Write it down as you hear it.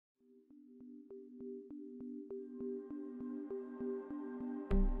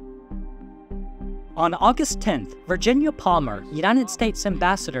On August 10th, Virginia Palmer, United States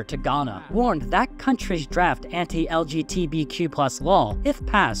Ambassador to Ghana, warned that country's draft anti-LGTBQ+ law, if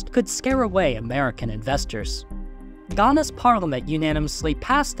passed, could scare away American investors. Ghana's parliament unanimously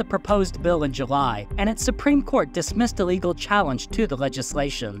passed the proposed bill in July, and its Supreme Court dismissed a legal challenge to the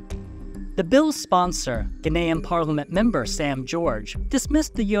legislation. The bill's sponsor, Ghanaian parliament member Sam George,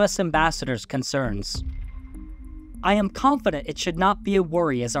 dismissed the U.S. ambassador's concerns. "I am confident it should not be a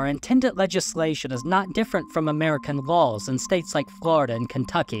worry, as our intended legislation is not different from American laws in states like Florida and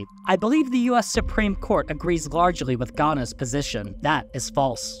Kentucky. I believe the U.S. Supreme Court agrees largely with Ghana's position. That is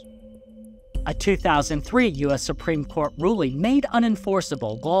false." A 2003 U.S. Supreme Court ruling made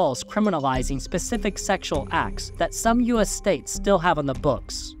unenforceable laws criminalizing specific sexual acts that some U.S. states still have on the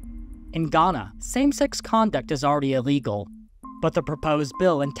books. In Ghana, same-sex conduct is already illegal, but the proposed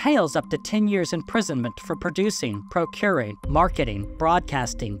bill entails up to 10 years imprisonment for producing, procuring, marketing,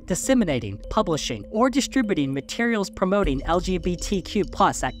 broadcasting, disseminating, publishing, or distributing materials promoting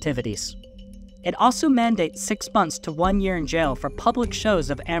LGBTQ+ activities. It also mandates 6 months to 1 year in jail for public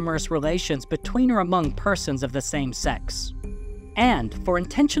shows of amorous relations between or among persons of the same sex, and for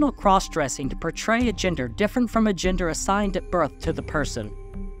intentional cross-dressing to portray a gender different from a gender assigned at birth to the person.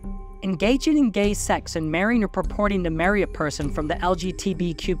 Engaging in gay sex and marrying or purporting to marry a person from the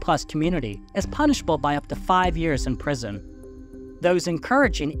LGBTQ+ community is punishable by up to 5 years in prison. Those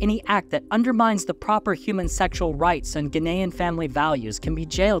encouraging any act that undermines the proper human sexual rights and Ghanaian family values can be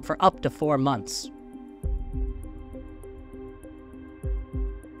jailed for up to 4 months.